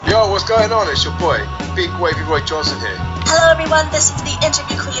Yo, what's going on? It's your boy, Big Wavy Roy Johnson here. Hello everyone, this is the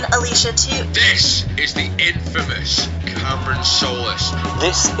interview queen Alicia too. This is the infamous Cameron Solis.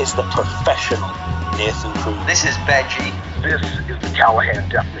 This is the professional Nathan Cruz. This is Benji. This is the Callahan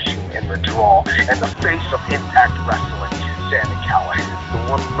Death Machine in the draw, and the face of Impact Wrestling, Sami Callihan. The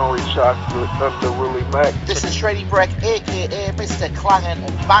one and only chocolate Thunder Willie Mack. This is Shreddy Breck, aka Mr. Clangin'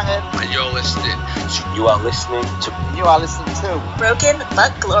 and Bangin'. And you're listening to... You are listening to... Broken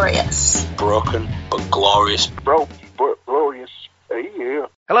but Glorious. Broken but Glorious. Broken but Glorious. Hey, yeah.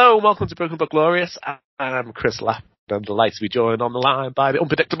 Hello, and welcome to Broken but Glorious. I'm Chris Lapp, and I'm delighted to be joined on the line by the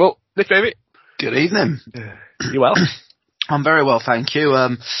unpredictable Nick Davey. Good evening. You well? I'm very well, thank you.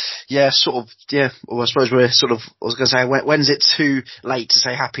 Well, I suppose we're I was going to say, when's it too late to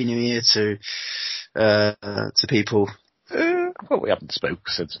say Happy New Year to people? Well, we haven't spoke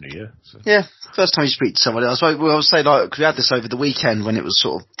since New Year. So. Yeah, first time you speak to somebody else. We always say, because we had this over the weekend when it was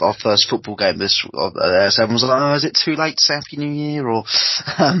sort of our first football game. So everyone was like, is it too late to say Happy New Year? Or,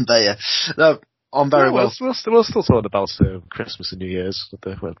 but yeah, no, I'm very well. We're still talking about Christmas and New Year's with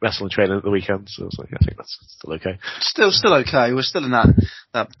the wrestling training at the weekend. So I think that's still okay. Still okay. We're still in that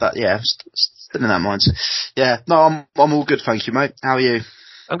still in that mindset. Yeah, no, I'm all good, thank you, mate. How are you?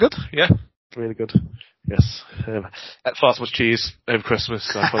 I'm good. Yeah, really good. Yes. Ate far too much cheese over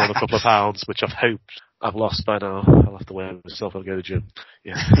Christmas. I put on a couple of pounds, which I've hoped I've lost by now. I'll have to weigh myself and go to the gym.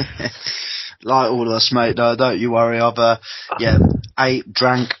 Yeah. Like all of us, mate. No, don't you worry. I've ate,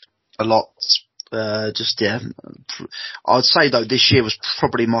 drank a lot. I'd say though this year was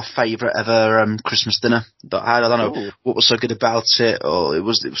probably my favourite ever Christmas dinner that I had. I don't know what was so good about it, or it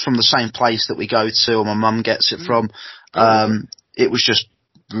was from the same place that we go to, or my mum gets it from. It was just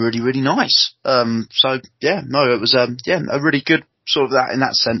really, really nice. It was a really good sort of that in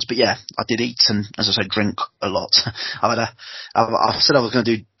that sense. But yeah, I did eat and, as I said, drink a lot. I said I was going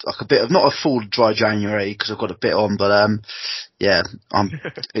to do like a bit of, not a full dry January because I've got a bit on, but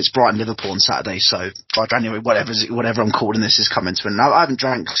it's Brighton Liverpool on Saturday, so dry January, whatever I'm calling this, is coming to an end. I haven't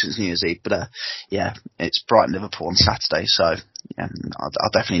drank since New Year's Eve, but it's Brighton Liverpool on Saturday, so yeah, I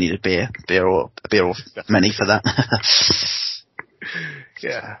definitely need a beer or many for that.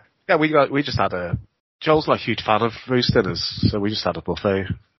 Yeah, we just had Joel's like a huge fan of roast dinners, so we just had a buffet.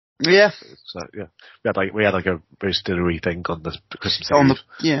 Yeah. So yeah, we had like a roast dinner-y thing on the Christmas Eve.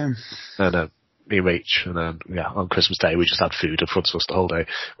 And me and Rach, and then on Christmas Day we just had food in front of us the whole day.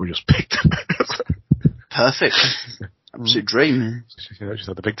 We just picked. Perfect. Absolute dream. Just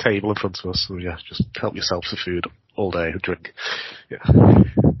had a big table in front of us, so just help yourself to food all day and drink. Yeah.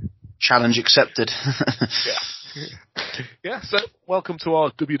 Challenge accepted. Yeah, so welcome to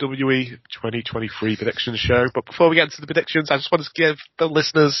our WWE 2023 predictions show. But before we get into the predictions, I just want to give the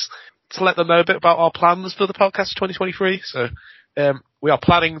listeners, to let them know a bit about our plans for the podcast 2023. So we are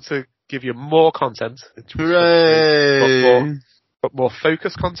planning to give you more content. Hooray! But more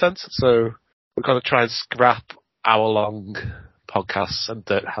focused content. So we're going to try and scrap hour-long podcasts and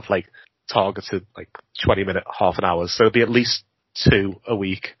have like targeted like 20-minute, half an hour. So there'll be at least 2 a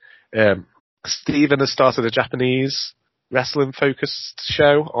week. Stephen has started a Japanese wrestling-focused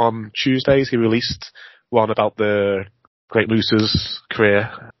show on Tuesdays. He released one about the Great Musa's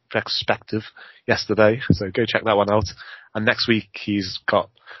career retrospective yesterday, so go check that one out. And next week he's got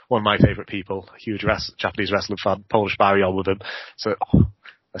one of my favourite people, a huge Japanese wrestling fan, Polish Barry, on with him. So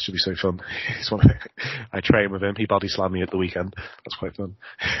that should be so fun. I train with him. He body slammed me at the weekend. That's quite fun.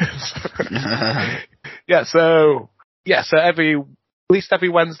 So at least every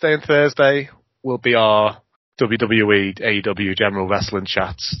Wednesday and Thursday will be our WWE, AEW general wrestling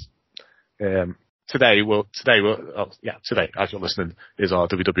chats. Today, as you're listening, is our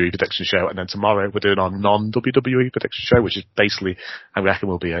WWE prediction show, and then tomorrow we're doing our non-WWE prediction show, which is basically, I reckon,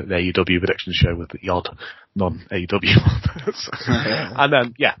 will be an AEW prediction show with the odd non-AEW.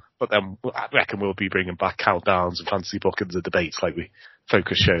 But then I reckon we'll be bringing back countdowns and fantasy bookings and debates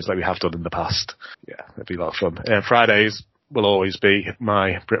focus shows like we have done in the past. Yeah, it'll be a lot of fun. Fridays will always be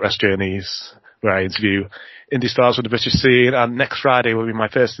my BritWrest Journeys, where I interview indie stars from the British scene, and next Friday will be my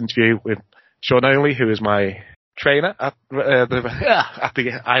first interview with Sean Only, who is my trainer at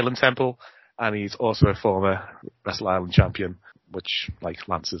the Island Temple, and he's also a former Wrestle Island champion, which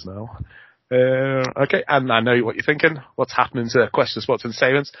Lance is now. Okay, and I know what you're thinking. What's happening to Questions, Sports and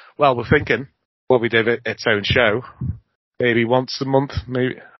Statements? Well, we're thinking what we did its own show, maybe once a month,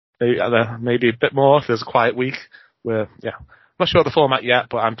 maybe a bit more if there's a quiet week. I'm not sure of the format yet,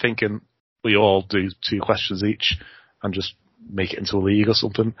 but I'm thinking we all do 2 questions each and just make it into a league or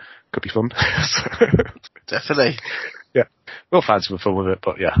something. Could be fun. Definitely. Yeah, we'll find some fun with it,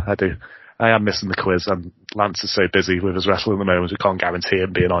 but yeah, I am missing the quiz, and Lance is so busy with his wrestling at the moment, we can't guarantee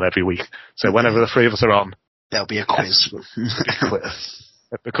him being on every week. So whenever the three of us are on, there'll be a quiz.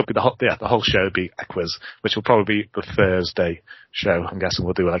 It could be the whole show would be a quiz, which will probably be the Thursday show. I'm guessing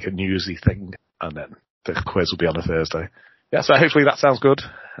we'll do like a newsy thing, and then the quiz will be on a Thursday. Yeah, so hopefully that sounds good,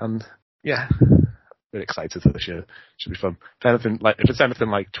 and yeah, really excited for the show. Should be fun. If it's anything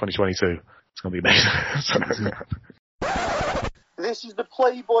like 2022, it's going to be amazing. This is the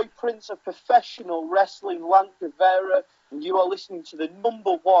Playboy Prince of Professional Wrestling, Lance Rivera, and you are listening to the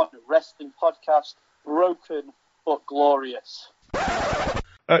 #1 wrestling podcast, Broken but Glorious.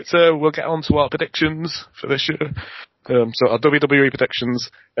 Alright, so we'll get on to our predictions for this year. So our WWE predictions.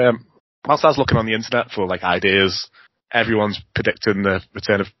 Whilst I was looking on the internet for like ideas, everyone's predicting the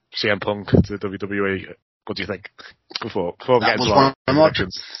return of CM Punk to WWE. What do you think? Before we get into our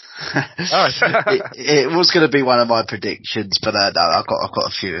predictions. It was going to be one of my predictions, but no, I've got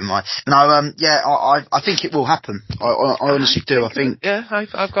a few in mind. No, I think it will happen. I honestly do. I think. Yeah,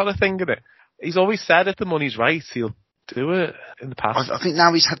 I've got a thing in it. He's always said if the money's right, he'll do it in the past. I think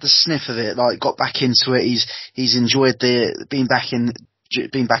now he's had the sniff of it, like got back into it. He's enjoyed being back in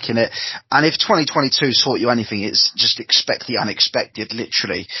it. And if 2022 taught you anything, it's just expect the unexpected,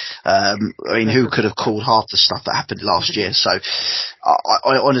 literally. I mean, who could have called half the stuff that happened last year? So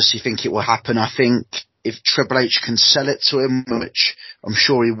I honestly think it will happen. I think if Triple H can sell it to him, which I'm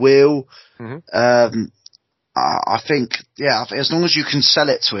sure he will, I think, as long as you can sell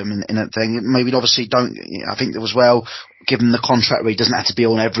it to him in a thing, maybe obviously don't, I think there was give him the contract where he doesn't have to be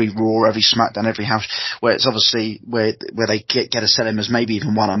on every Raw, every SmackDown, every house, where it's obviously where they get to sell him as maybe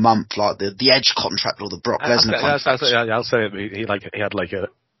even one a month, like the Edge contract or the Brock Lesnar contract. I'll say it, he had like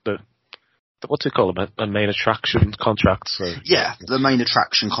what's it called, a main attraction contract? So. Yeah, the main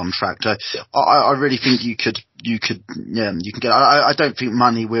attraction contract. I really think you can get. I don't think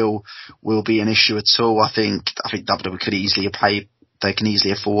money will be an issue at all. I think WWE could easily pay. They can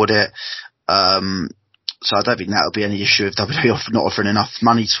easily afford it. So I don't think that'll be any issue if WWE not offering enough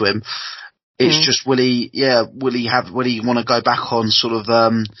money to him. It's just will he want to go back on sort of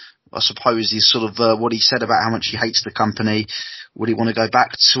I suppose he's sort of what he said about how much he hates the company. Would he want to go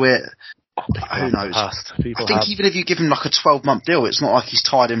back to it? Who knows? I think even if you give him like a 12-month deal, it's not like he's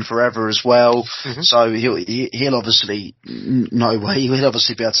tied in forever as well. So he'll obviously he'll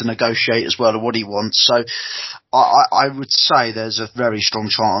obviously be able to negotiate as well of what he wants. So I would say there's a very strong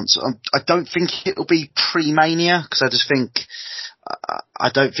chance. I don't think it'll be pre-Mania because I just think I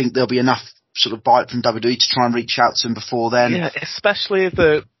don't think there'll be enough sort of bite from WWE to try and reach out to him before then. Yeah, especially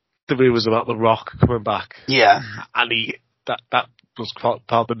the rumours about The Rock coming back. Yeah, and that was part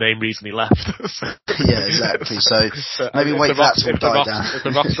of the main reason he left. Yeah, exactly. So maybe wait for that to die down. If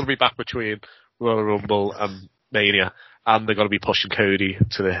The Rock's going to be back between Royal Rumble and Mania, and they're going to be pushing Cody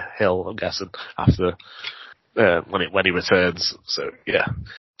to the hill, I'm guessing, after when he returns. So yeah,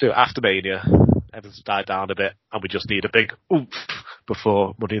 do it after Mania. Everything's died down a bit, and we just need a big oomph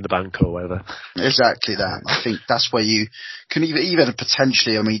before Money in the Bank or whatever. Exactly that. I think that's where you can even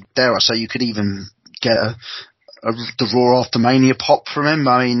potentially. I mean, dare I say, you could even get the Raw after Mania pop from him.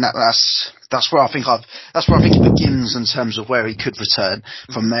 I mean, that's where I think it begins in terms of where he could return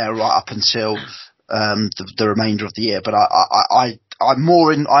from there right up until the remainder of the year. But I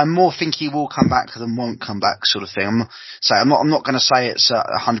more think he will come back than won't come back, sort of thing. I'm not going to say it's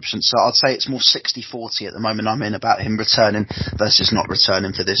 100%. So I'd say it's more 60-40 at the moment. I'm in about him returning versus not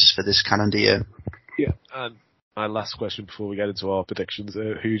returning for this calendar year. Yeah. And my last question before we get into our predictions: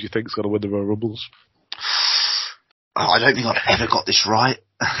 who do you think is going to win the Royal Rumbles? I don't think I've ever got this right.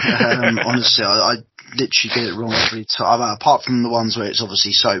 Honestly, I literally get it wrong every time. Apart from the ones where it's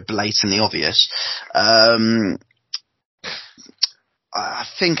obviously so blatantly obvious. I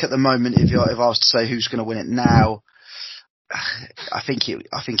think at the moment, if I was to say who's going to win it now, I think it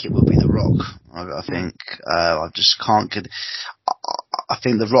will be The Rock. I think I just can't get. I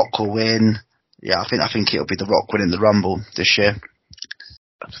think The Rock will win. Yeah, I think it'll be The Rock winning the Rumble this year.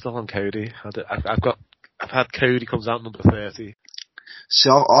 I'm still on Cody. I've had Cody comes out number 30.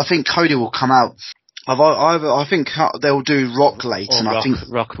 So I think Cody will come out. I think they'll do Rock late, and I think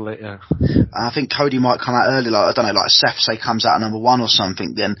Rock late. Yeah. I think Cody might come out early. Like I don't know, like Seth say comes out at number 1 or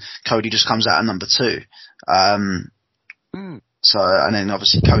something. Then Cody just comes out at number 2. So and then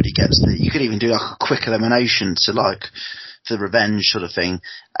obviously Cody gets you could even do like a quick elimination to like for revenge sort of thing,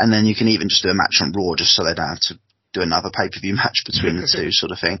 and then you can even just do a match on Raw just so they don't have to do another pay-per-view match between the two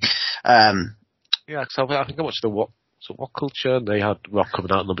sort of thing. Yeah, because I think I watched What Culture, and they had Rock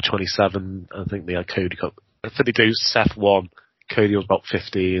coming out at number 27. I think they had Cody I think they do Seth 1, Cody was about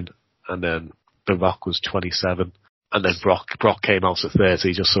 15, and then The Rock was 27. And then Brock came out at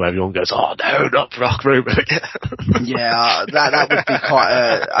 30, just so everyone goes, oh no, not Brock Roman again. Yeah, that would be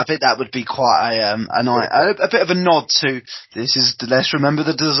quite I think that would be quite a bit of a nod to, let's remember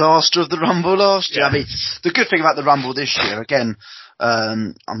the disaster of the Rumble last year. I mean, the good thing about the Rumble this year, again,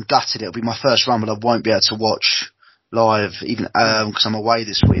 I'm gutted it'll be my first Rumble I won't be able to watch live, even, because I'm away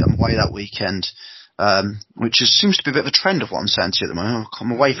this week, I'm away that weekend. Which seems to be a bit of a trend of what I'm saying to you at the moment.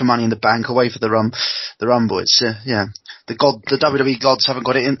 I'm away for Money in the Bank, away for the Rumble. It's the WWE gods haven't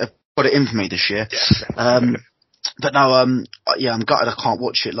got it in for me this year. But no, I'm gutted I can't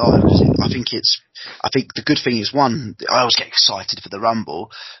watch it live. I think the good thing is, one, I always get excited for the Rumble,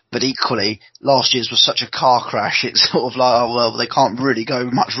 but equally, last year's was such a car crash. It's sort of like, oh well, they can't really go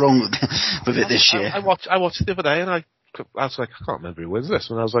much wrong with it this year. I watched it the other day, and I was like, I can't remember who wins this.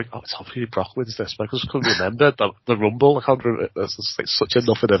 And I was like, oh, it's obviously Brock wins this. But I just couldn't remember the Rumble. I can't remember. It's such a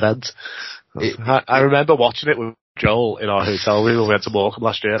nothing event. I remember watching it with Joel in our hotel room when we went to Morecambe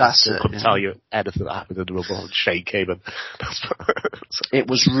last year. I couldn't tell you anything that happened in the Rumble. And Shane came in. It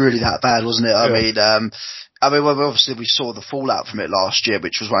was really that bad, wasn't it? I mean, well, obviously we saw the fallout from it last year,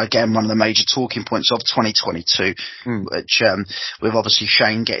 which was, again, one of the major talking points of 2022, which, with obviously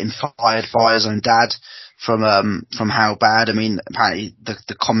Shane getting fired by his own dad from how bad. I mean, apparently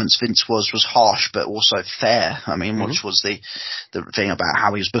the comments Vince was harsh, but also fair. I mean, which was the thing about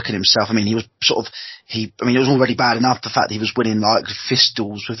how he was booking himself. I mean, he was it was already bad enough, the fact that he was winning like fist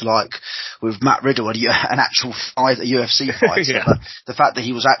duels with Matt Riddle, an actual fight, a UFC fight. Yeah. But the fact that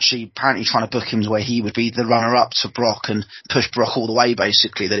he was actually apparently trying to book him where he would be the runner-up to Brock and push Brock all the way,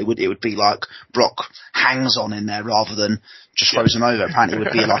 basically, that it would be like Brock hangs on in there rather than just throws him over. Apparently it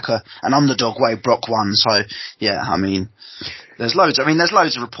would be like an underdog way Brock won. So, yeah, I mean, there's loads of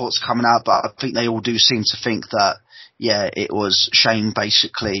reports coming out, but I think they all do seem to think that, yeah, it was Shane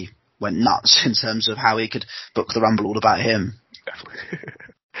basically went nuts in terms of how he could book the Rumble all about him. Definitely.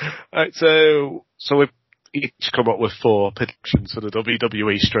 Alright, so we've each come up with 4 predictions for the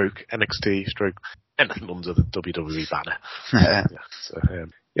WWE stroke NXT stroke anything under the WWE banner.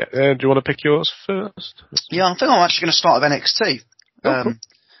 Do you want to pick yours first? Yeah, I think I'm actually going to start with NXT. Cool.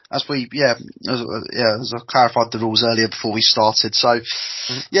 As I clarified the rules earlier before we started. So,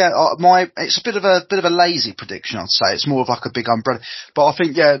 it's a bit of a lazy prediction, I'd say. It's more of like a big umbrella. But I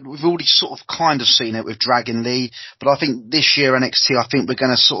think, we've already sort of kind of seen it with Dragon Lee. But I think this year NXT, I think we're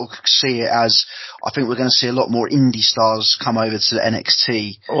going to sort of see it as, I think we're going to see a lot more indie stars come over to the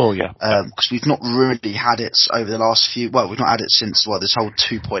NXT. Oh, yeah. Because we've not really had it over the last we've not had it since, this whole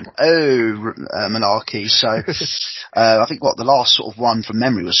 2.0 malarkey. So, I think the last sort of one from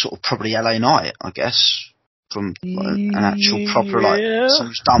memory was sort of probably LA Knight, I guess, from an actual proper, someone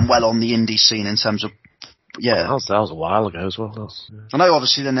who's done well on the indie scene in terms of, That was a while ago as well. I know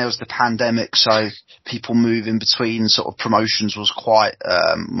obviously then there was the pandemic, so people moving between sort of promotions was quite,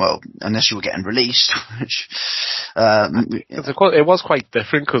 unless you were getting released, which, it was quite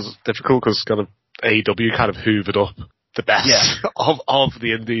difficult because kind of AEW kind of hoovered up the best of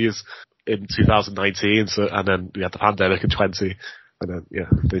the indies in 2019, and then we had the pandemic in 20. And then,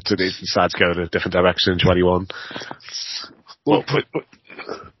 they decided to go in a different direction in 21. But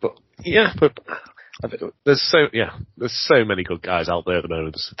there's so many good guys out there at the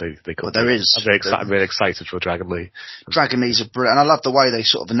moment. They could. There is. I'm really excited for Dragon Lee. Dragon Lee's brilliant, and I love the way they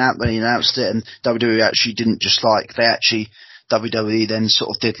sort of when he announced it, and WWE actually didn't just WWE then sort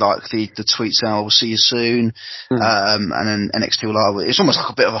of did like the tweet saying, "We'll see you soon," and then NXT will it's almost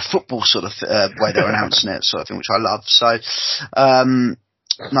like a bit of a football sort of way they're announcing it, sort of thing, which I love. So,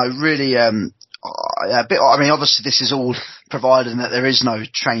 really, obviously this is all provided that there is no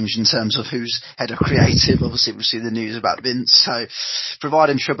change in terms of who's head of creative. Obviously, we'll see the news about Vince. So,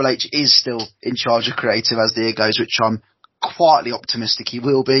 providing Triple H is still in charge of creative as the year goes, which I'm quietly optimistic he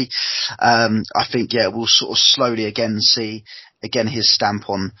will be. I think, we'll sort of slowly again see his stamp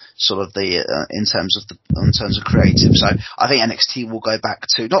on sort of the in terms of creative. So I think NXT will go back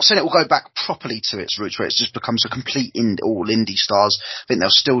to, not saying it will go back properly to its roots where it just becomes a complete all indie stars. I think they'll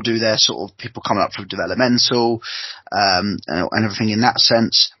still do their sort of people coming up from developmental and everything in that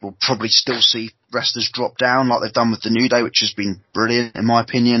sense. We'll probably still see wrestlers drop down like they've done with the New Day, which has been brilliant in my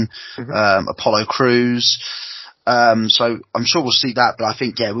opinion. Apollo Crews. So I'm sure we'll see that, but I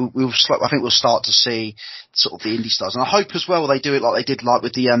think we'll start to see sort of the indie stars, and I hope as well they do it like they did like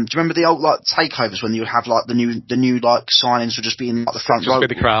with the. Do you remember the old like takeovers when you would have like the new like signings would just be in like the front row,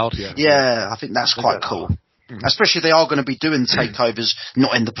 the crowd? Yeah, I think that's quite cool. Especially if they are going to be doing takeovers,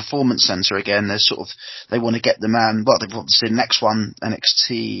 not in the performance center again. They're sort of, they want to get the man. Well, they've obviously the next one,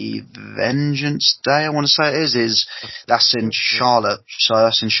 NXT Vengeance Day, I want to say it is that's in Charlotte. So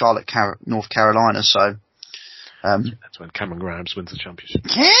that's in Charlotte, North Carolina. So. That's when Cameron Grimes wins the championship.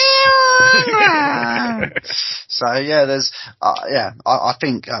 So yeah, there's I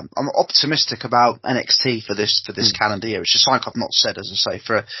think I'm optimistic about NXT for this calendar year. It's just something I've not said, as I say,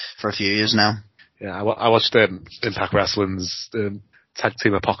 for a few years now. Yeah, I watched Impact Wrestling's Tag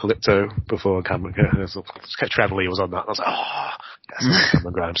Team Apocalypto before Cameron. Trevor Lee was on that. And I was like, yes,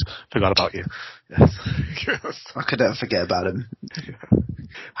 Cameron Grimes. Forgot about you. Yes. I could never forget about him.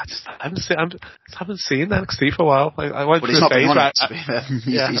 I haven't seen NXT for a while. I went through a phase.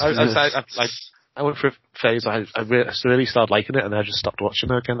 I went through a phase. I really started liking it, and I just stopped watching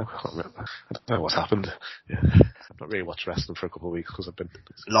it again. I can't remember. I don't know what's happened. Yeah. I've not really watched wrestling for a couple of weeks because I've been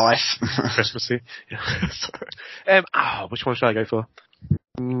life Christmassy. Yeah. Which one should I go for?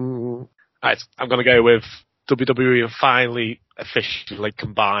 Right, I'm going to go with WWE have finally officially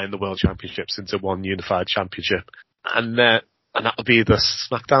combined the World Championships into one unified championship, and that will be the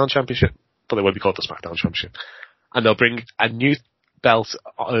SmackDown Championship, but it won't be called the SmackDown Championship. And they'll bring a new belt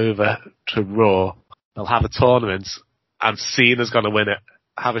over to Raw. They'll have a tournament, and Cena's going to win it,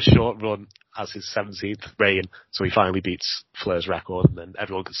 have a short run as his 17th reign, so he finally beats Flair's record, and then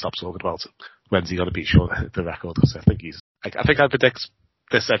everyone can stop talking about it. When's he going to beat the record? Because I think I predict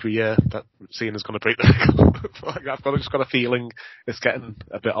this every year that Cena's going to break the record. I've just got a feeling it's getting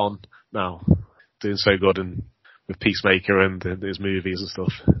a bit on now. Doing so good with Peacemaker and his movies and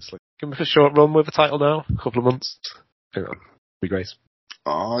stuff. It's like, give him a short run with a title now, a couple of months. I think that'd be great.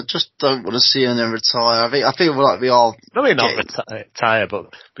 Oh, I just don't want to see him retire. I think like we all. I mean, not retire,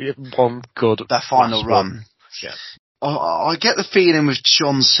 but one good. That final run. Yeah. I get the feeling with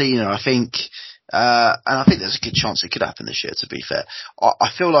John Cena. I think, and I think there's a good chance it could happen this year. To be fair,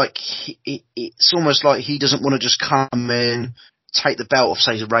 I feel like it's almost like he doesn't want to just come in, take the belt off,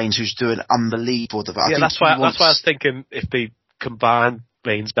 say, Reigns, who's doing unbelievable. Yeah, that's why I was thinking if they combine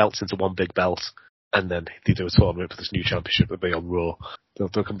Reigns' belts into one big belt, and then they do a tournament for this new championship that they on Raw. They'll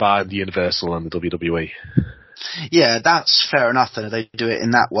combine the Universal and the WWE. Yeah, that's fair enough. Then they do it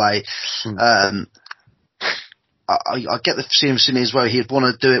in that way. I get the feeling as well. He'd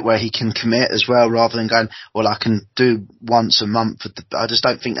want to do it where he can commit as well, rather than going, well, I can do once a month. I just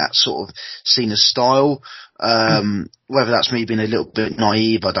don't think that's sort of Cena's style. Whether that's me being a little bit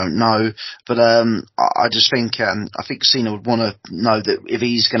naive, I don't know. But I just think I think Cena would want to know that if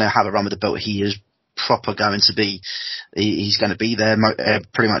he's going to have a run with the belt, he is proper going to be. He's going to be there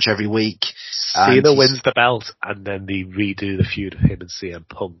pretty much every week. Cena wins the belt, and then they redo the feud of him and CM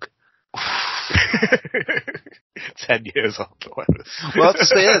Punk. 10 years on. We'll have to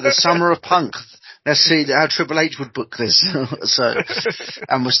see the Summer of Punk. Let's see how Triple H would book this.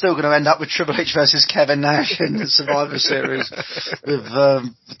 And we're still going to end up with Triple H versus Kevin Nash in the Survivor Series with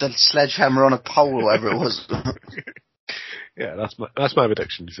the sledgehammer on a pole or whatever it was. Yeah, that's my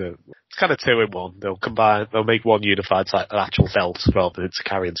prediction. So it's kind of 2 in 1. They'll make one unified actual belt rather than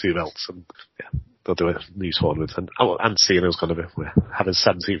carrying 2 belts, and yeah, they'll do a new tournament. And Cena's going to be having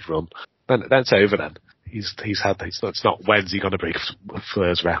 17th run. Then it's over. Then it's not when's he going to break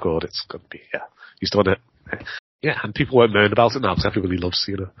Flair's record. It's going to be he's done it. Yeah, and people won't moan about it now because everybody loves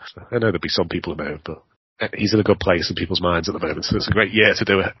Cena. So I know there'll be some people who moan, but he's in a good place in people's minds at the moment. So it's a great year to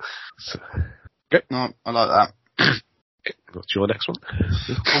do it. So, okay. No, I like that. What's your next one?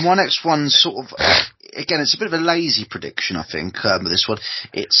 Well, my next one sort of, again, it's a bit of a lazy prediction, I think, with this one.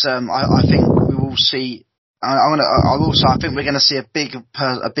 It's, I think we will see, I think we're going to see a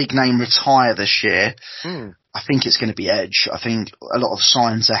big name retire this year. I think it's going to be Edge. I think a lot of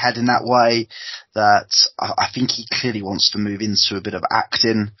signs are heading that way, that I think he clearly wants to move into a bit of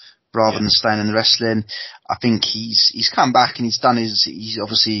acting rather than staying in the wrestling. I think he's come back and he's come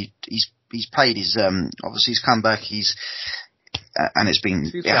back, and it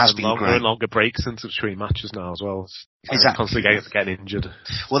has been longer great. And longer breaks into between matches now as well. Exactly. Constantly getting injured.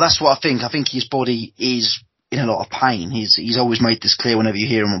 Well, that's what I think. I think his body is in a lot of pain. He's always made this clear whenever you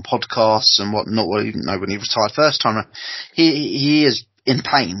hear him on podcasts and whatnot. Well, even though when he retired first time, he is in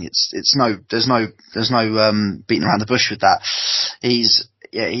pain. There's no beating around the bush with that. He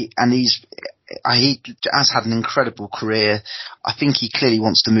has had an incredible career. I think he clearly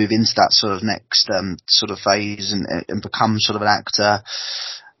wants to move into that sort of next sort of phase and become sort of an actor.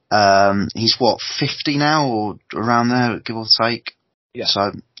 He's 50 now or around there, give or take. Yeah.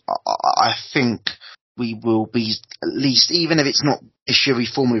 So I think we will be, at least, even if it's not this year he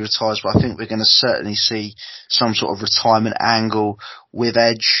formally retires, but I think we're going to certainly see some sort of retirement angle with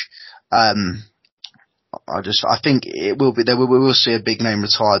Edge. I think it will be. We will see a big name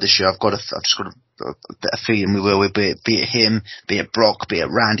retire this year. I've just got a feeling we will. Be it him, be it Brock, be it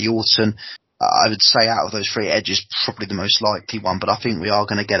Randy Orton. I would say out of those 3, Edge is probably the most likely one. But I think we are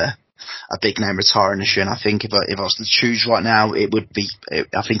going to get a big name retiring this year. And I think if I was to choose right now,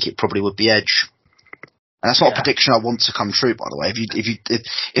 I think it probably would be Edge. And that's not a prediction I want to come true, by the way.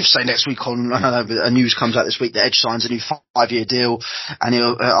 If say next week on, I don't know, a news comes out this week that Edge signs a new 5-year deal, and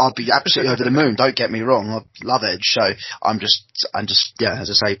I'll be absolutely over the moon. Don't get me wrong, I love Edge. So I'm just,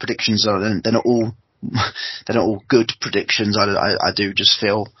 as I say, predictions they're not all good predictions. I do just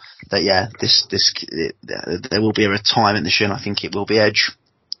feel that there will be a retirement this year, and I think it will be Edge.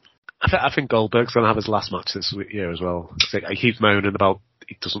 I think Goldberg's going to have his last match this year as well. He keeps moaning about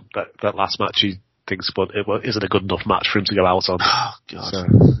that last match he thinks, but it isn't a good enough match for him to go out on. Oh God! So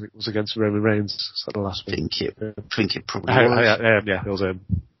it was against Roman Reigns. Is that the last one? I think it probably was. It was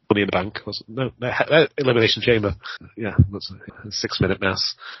Money in the Bank. No, Elimination Chamber. Yeah, that's a 6-minute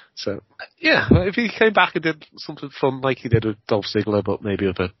mess. So yeah, if he came back and did something fun like he did with Dolph Ziggler, but maybe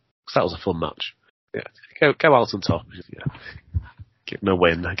that was a fun match. Yeah, go out on top. Yeah, give him a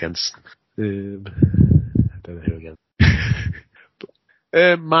win against. I don't know who again.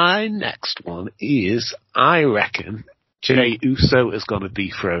 My next one is, I reckon, Jey Uso is going to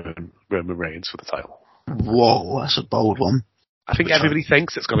dethrone Roman Reigns for the title. Whoa, that's a bold one. I think everybody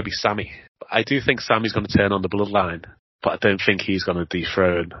thinks it's going to be Sami. I do think Sami's going to turn on the bloodline, but I don't think he's going to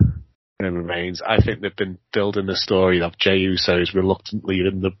dethrone Roman Reigns. I think they've been building the story of Jey Uso is reluctantly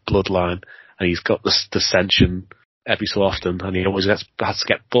in the bloodline, and he's got this dissension every so often, and he always has to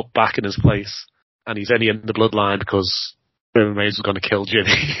get put back in his place, and he's only in the bloodline because Roman Reigns was going to kill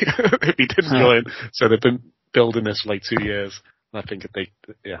Jimmy if he didn't join. So they've been building this for like 2 years. And I think they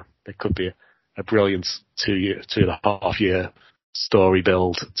could be a brilliant 2.5 year story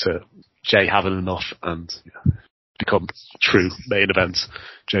build to Jey having enough and become true main event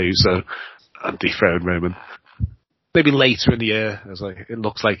Jey Uso and dethrone Roman. Maybe later in the year, it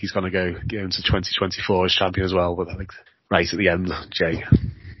looks like he's going to go into 2024 as champion as well. But I think right at the end, Jey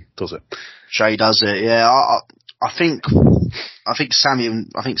does it. Jey does it, yeah. I think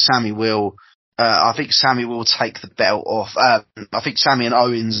Sami will take the belt off. I think Sami and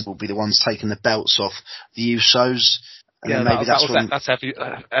Owens will be the ones taking the belts off the Usos. And maybe that's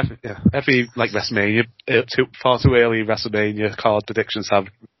every like WrestleMania. Far too early WrestleMania card predictions have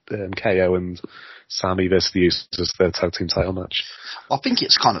KO and Sami versus the Usos as their tag team title match. I think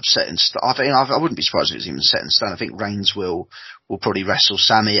it's kind of set in stone. I wouldn't be surprised if it's even set in stone. I think Reigns will probably wrestle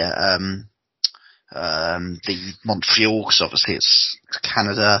Sami at the Montreal, because obviously it's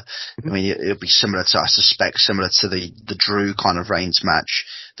Canada. I mean, it'll be similar to the Drew kind of Reigns match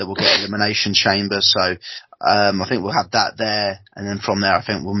that will get Elimination Chamber. So I think we'll have that there, and then from there I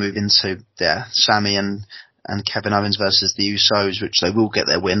think we'll move into Sami and Kevin Owens versus the Usos, which they will get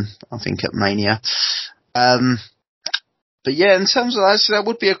their win, I think, at Mania. But yeah, in terms of that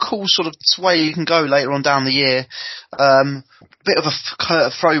would be a cool sort of way you can go later on down the year. Bit of a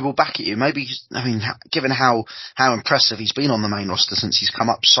throwball back at you. Maybe, I mean, given how impressive he's been on the main roster since he's come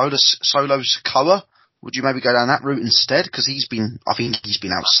up, Solo Sikoa, would you maybe go down that route instead? Because I think he's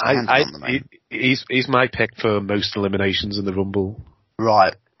been outstanding on the main. He's my pick for most eliminations in the Rumble.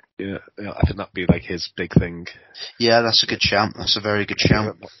 Right. Yeah, I think that'd be like his big thing. Yeah, that's a good shout. That's a very good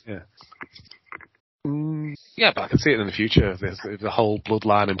shout. Yeah. Yeah, but I can see it in the future. There's the whole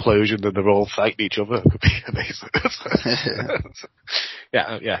bloodline implosion and they're all fighting each other. It could be amazing.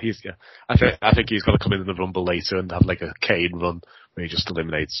 I think he's got to come in the Rumble later and have like a Kane run where he just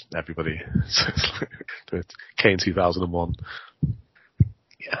eliminates everybody. Kane 2001.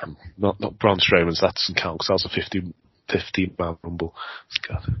 Yeah, not Braun Strowman's. That doesn't count because that was a 15-man Rumble.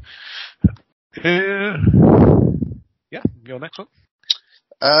 God. Yeah, your next one.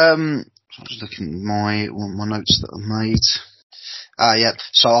 I was looking at my notes that I made.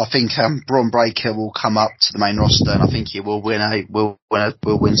 So I think Braun Breaker will come up to the main roster, and I think he will win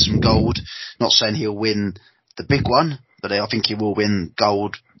some gold. Not saying he'll win the big one, but I think he will win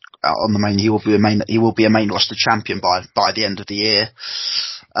gold on the main. He will be a main roster champion by the end of the year.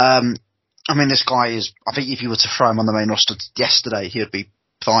 I mean, this guy is. I think if you were to throw him on the main roster yesterday, he would be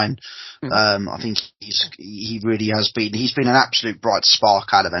fine. I think he really has been. He's been an absolute bright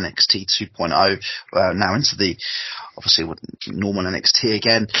spark out of NXT 2.0 now into the obviously normal NXT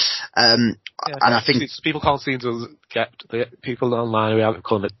again. And I think people can't seem to get the people online who are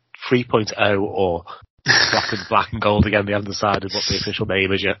calling it 3.0 or black and gold again. They haven't decided what the official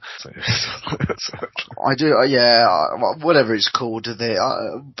name is yet. I do, whatever it's called.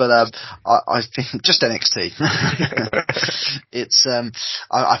 But I think just NXT. It's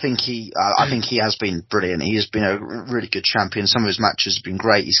I think he has been brilliant. He has been a really good champion. Some of his matches have been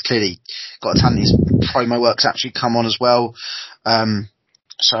great. He's clearly got a talent. His promo work's actually come on as well.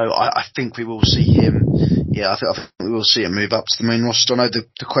 So I think we will see him yeah, I think we will see him move up to the main roster. I know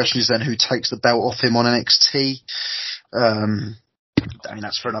the question is then who takes the belt off him on NXT. I mean,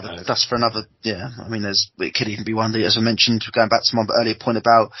 that's for another. Yeah, I mean, it could even be one that, as I mentioned, going back to my earlier point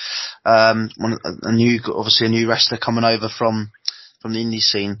about a new wrestler coming over from the indie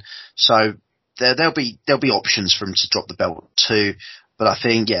scene. So there'll be options for him to drop the belt too. But I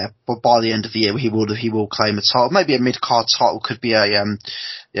think, yeah, by the end of the year, he will claim a title. Maybe a mid-card title could be a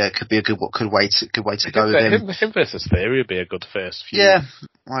good way to go with him. Him versus Theory would be a good first few. Yeah,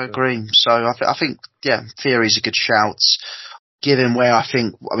 I agree. So I think, yeah, Theory's a good shout. Given where I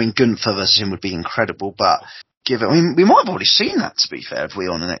mean, Gunther versus him would be incredible, but we might have already seen that, to be fair, if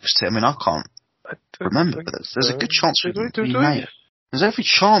we're on the NXT. I mean, I can't remember, but there's a good chance we may. There's every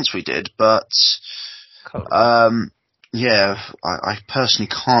chance we did, but, yeah, I personally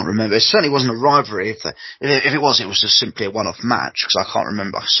can't remember. It certainly wasn't a rivalry. If it was, it was just simply a one-off match, because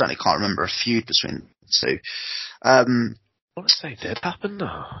I certainly can't remember a feud between the two. I want to say it did happen, though.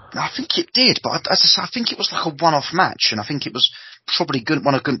 I think it did, but as I say, I think it was like a one-off match, and I think it was probably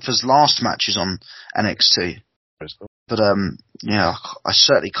one of Gunther's last matches on NXT. But, yeah, I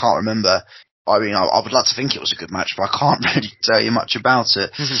certainly can't remember. I mean, I would like to think it was a good match, but I can't really tell you much about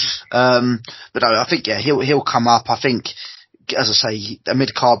it. But no, I think, yeah, he'll come up. I think, as I say, a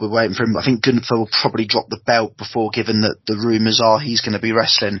mid-card, we're waiting for him. I think Gunther will probably drop the belt before, given that the rumours are he's going to be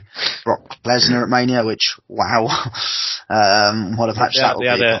wrestling Brock Lesnar at Mania, which, wow. What a match that will be.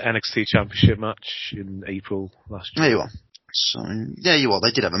 They had an NXT Championship match in April last year. There you are. So, yeah, you are.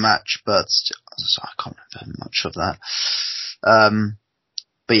 They did have a match, but as I say, I can't remember much of that.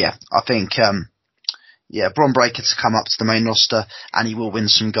 But yeah, I think, Bron Breakker to come up to the main roster, and he will win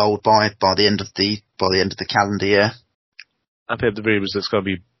some gold by the end of the calendar year. I've heard the rumours it's going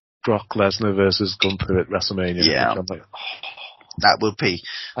to be Brock Lesnar versus Gunther at WrestleMania. Yeah, I'm like, that would be.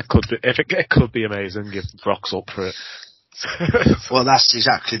 It could be amazing if Brock's up for it. Well, that's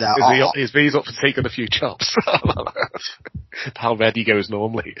exactly that. He's up for taking a few chops. How red he goes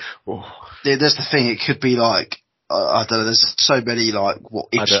normally. Oh. There's the thing. It could be like. I don't know, there's so many, like, what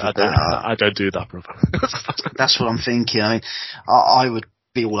ifs with that. I don't do that, brother. That's what I'm thinking. I mean, I would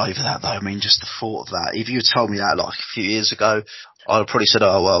be all over that, though. I mean, just the thought of that. If you had told me that, like, a few years ago, I'd have probably said,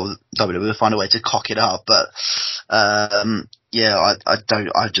 oh, well, WWE will find a way to cock it up. But, yeah,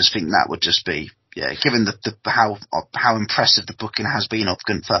 I just think that would just be, yeah, given how impressive the booking has been of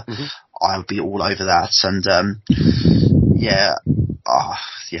Gunther, I would be all over that. And, yeah,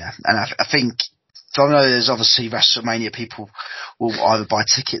 and I think, so I know there's obviously WrestleMania people will either buy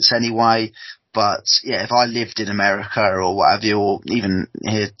tickets anyway, but yeah, if I lived in America or whatever, or even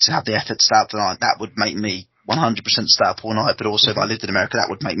here to have the effort to stay up the night, that would make me 100% stay up all night, but also if I lived in America, that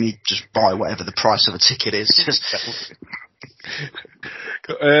would make me just buy whatever the price of a ticket is.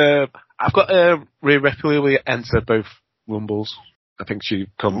 I've got Rhea Ripley will enter both Rumbles. I think she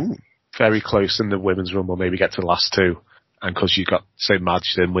come very close in the Women's Rumble, maybe get to the last two. And because you got the same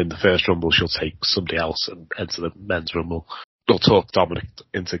match, then win the first Rumble, she'll take somebody else and enter the Men's Rumble. They'll talk Dominic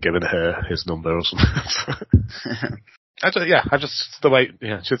into giving her his number or something. They've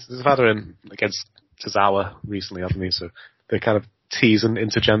had her in against Tozawa recently, haven't they? So they're kind of teasing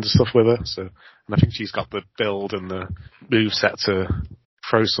intergender stuff with her. So, and I think she's got the build and the moveset to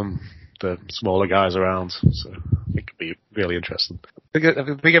throw the smaller guys around. So it could be really interesting. They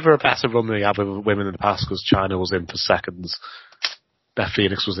give her a better run than they have with women in the past, because China was in for seconds, Beth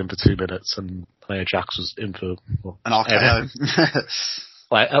Phoenix was in for 2 minutes, and Nia Jax was in for an RKO.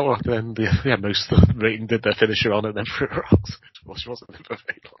 Most of the rating did their finisher on it, then threw her out. Well, she wasn't in for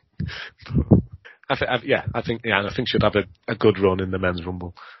very long. I think she'd have a good run in the Men's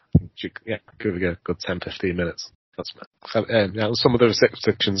Rumble. Could give a good 10-15 minutes. Some of the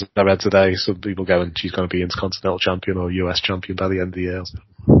restrictions I read today, some people going, she's going to be Intercontinental Champion or US Champion by the end of the year. So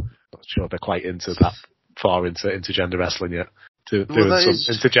I'm not sure they're quite into that far into intergender wrestling yet. Doing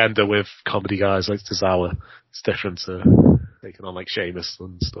some intergender with comedy guys like Tozawa, it's different to taking on like Sheamus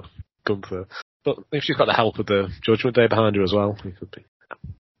and stuff. Gunther. But if she's got the help of the Judgment Day behind her as well, it could be.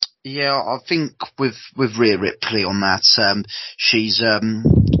 Yeah, I think with Rhea Ripley on that, she's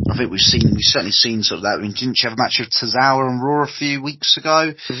I think we've certainly seen sort of that. I mean, didn't she have a match with Tozawa and Raw a few weeks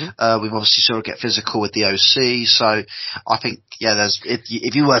ago? We've obviously saw her get physical with the OC, so I think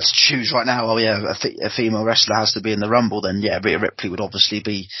if you were to choose right now, a female wrestler has to be in the Rumble, then yeah, Rhea Ripley would obviously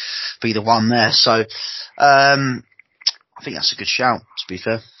be the one there. So I think that's a good shout. To be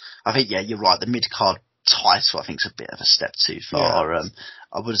fair, I think you're right. The mid card title, I think, is a bit of a step too far. Yeah.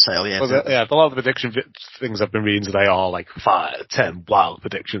 I would say, a lot of the prediction things I've been reading today are like 5, 10 wild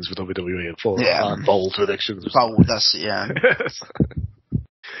predictions for WWE and 4 bold predictions. Bold, that's, yeah.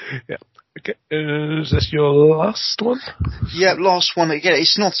 Yeah. Okay, is this your last one? Yeah, last one. Again,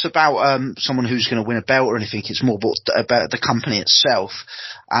 it's not about someone who's going to win a belt or anything. It's more about the company itself,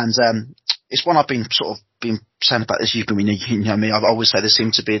 and it's one I've been saying about this. You know me. I always say they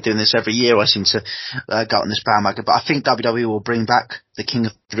seem to be doing this every year. I seem to go on this bandwagon, but I think WWE will bring back the King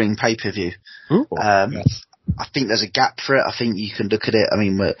of the Ring pay-per-view. Yes. I think there's a gap for it. I think you can look at it. I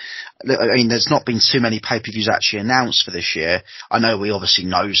mean, there's not been too many pay-per-views actually announced for this year. I know we obviously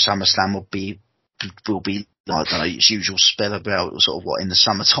know SummerSlam will be I don't know, its usual spell about sort of what in the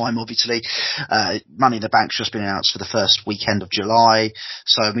summertime, obviously. Money in the Bank's just been announced for the first weekend of July.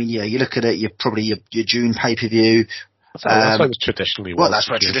 So, I mean, yeah, you look at it, you're probably your June pay-per-view. That's what it traditionally was. Well, that's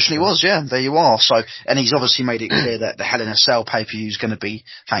what it traditionally was, yeah. There you are. So, and he's obviously made it clear that the Hell in a Cell pay-per-view is going to be,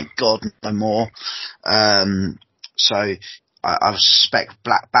 thank God, no more. So, I suspect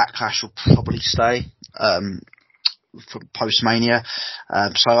Black Backlash will probably stay. From post-Mania.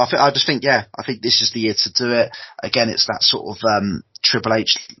 So I just think, I think this is the year to do it. Again, it's that sort of, Triple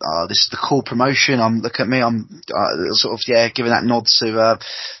H, this is the cool promotion. Look at me, I'm giving that nod to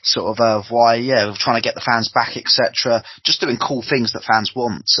why we're trying to get the fans back, etc. Just doing cool things that fans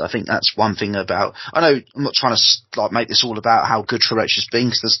want. So I think that's one thing about. I know I'm not trying to make this all about how good Triple H has been,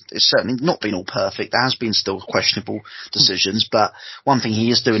 because it's certainly not been all perfect. There has been still questionable decisions, but one thing he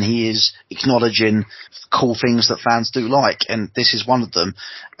is doing, he is acknowledging cool things that fans do like, and this is one of them.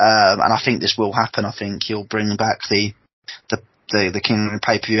 And I think this will happen. I think he'll bring back the King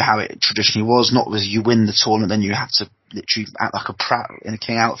pay-per-view how it traditionally was, not as you win the tournament then you have to literally act like a prat in a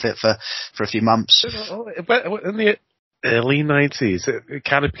King outfit for a few months. In the early 90s, it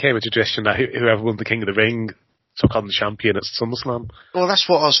kind of became a tradition that whoever won the King of the Ring took on the champion at SummerSlam. Well, that's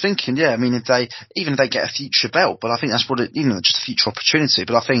what I was thinking, yeah. I mean, if they get a future belt, but I think that's what just a future opportunity,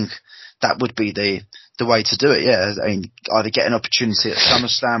 but I think that would be the way to do it, yeah. I mean, either get an opportunity at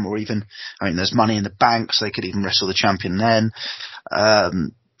SummerSlam or even, there's Money in the Bank, so they could even wrestle the champion then.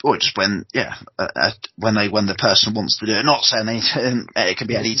 Or just when the person wants to do it. Not saying it can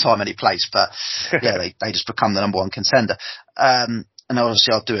be any time, any place, but yeah, they just become the number one contender. And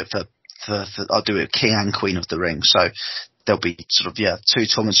obviously I'll do it I'll do it King and Queen of the Ring, so there'll be two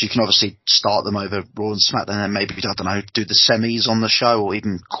tournaments. You can obviously start them over Raw and SmackDown, and then maybe, I don't know, do the semis on the show or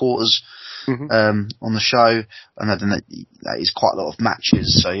even quarters on the show. And then that is quite a lot of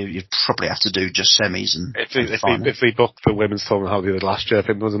matches, so you'd probably have to do just semis. And if they book the women's tournament how they did last year, I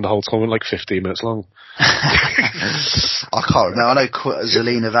think wasn't the whole tournament like 15 minutes long. I can't remember. I know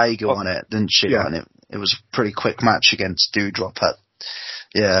Zelina Vega won it, didn't she? Yeah. And it was a pretty quick match against Doudrop at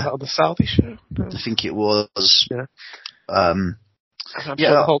on the Saudi show. No. I think it was. Yeah. Sure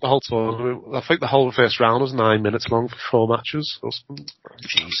the whole tournament. I think the whole first round was 9 minutes long for 4 matches. Or something.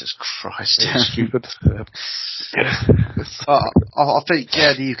 Jesus Christ! It's stupid. I think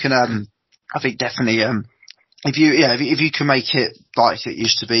you can. I think definitely. If you can make it like it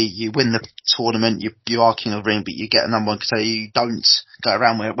used to be, you win the tournament, you are King of the Ring, but you get a number one contender. You don't go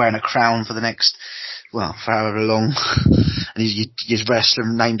around wearing a crown for the next, for however long, and your wrestler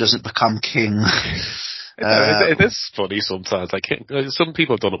name doesn't become king. It is funny sometimes. Like some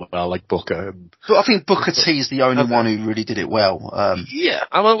people have done it well, like Booker. But I think Booker T is the only one who really did it well. Owen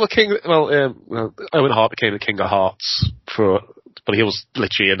Hart became the King of Hearts but he was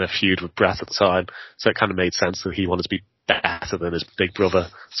literally in a feud with Bret at the time, so it kind of made sense that he wanted to be better than his big brother,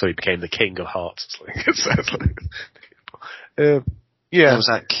 so he became the King of Hearts. There was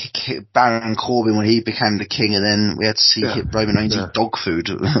that Baron Corbin when he became the king, and then we had to see Roman Reigns eat dog food.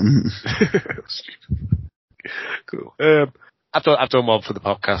 Cool. I've done one for the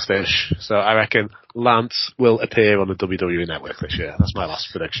podcast-ish, so I reckon Lance will appear on the WWE Network this year. That's my last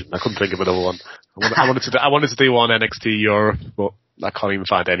prediction. I couldn't think of another one. I wanted to do one NXT Europe, but I can't even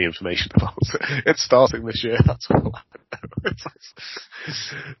find any information about it. It's starting this year. That's all I know.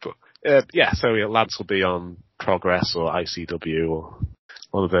 But Lance will be on Progress or ICW or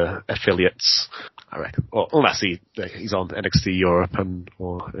one of the affiliates, I reckon. Or unless he's on NXT Europe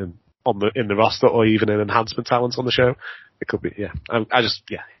or in the roster, or even an enhancement talent on the show. It could be,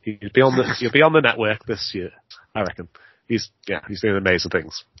 he'll be on the network this year, I reckon. He's doing amazing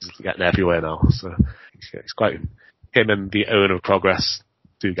things. He's getting everywhere now, so it's quite, him and the owner of Progress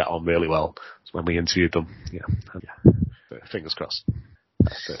do get on really well. So when we interviewed them, so fingers crossed.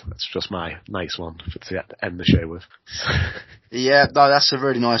 That's just my nice one to end the show with. Yeah, no, that's a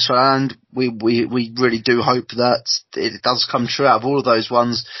really nice one, and we really do hope that it does come true. Out of all of those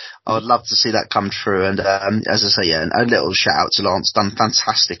ones, I would love to see that come true. And as I say, a little shout out to Lance, done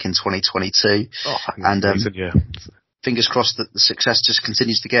fantastic in 2022. And fingers crossed that the success just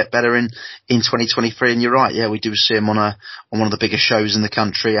continues to get better in 2023. And you're right, yeah, we do see him on one of the biggest shows in the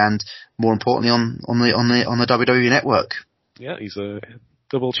country, and more importantly on the WWE network. Yeah, he's a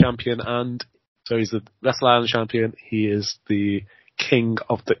double champion, and so he's the Wrestle Island champion. He is the king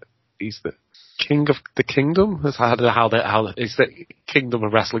of the. He's the king of the kingdom. That's how he's the kingdom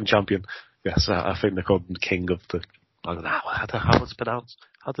of wrestling champion. Yes, I think they called him the king of the. I don't know how it's pronounced.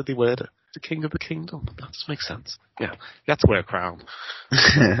 How did he word it? The king of the kingdom. That does make sense. Yeah, he had to wear a crown.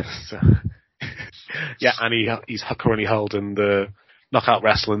 So, yeah, and he's currently holding the Knockout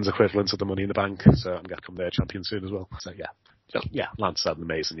Wrestling's equivalent of the Money in the Bank. So I'm going to come there champion soon as well. So yeah, Lance had an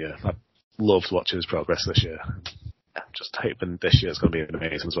amazing year. I loved watching his progress this year. Yeah, just hoping this year's going to be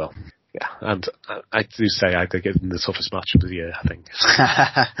amazing as well. Yeah, and I do say I did give him the toughest match of the year, I think.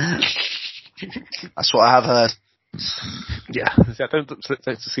 That's what I have heard. Yeah, I don't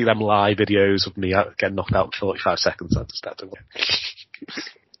see them live videos of me getting knocked out in 45 seconds. I just don't.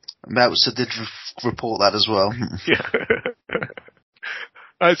 Meltzer did report that as well. Yeah.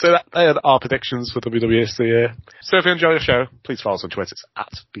 Alright, so they are our predictions for WWE this year. So if you enjoy the show, please follow us on Twitter. It's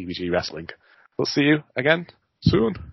 @BBG Wrestling. We'll see you again soon.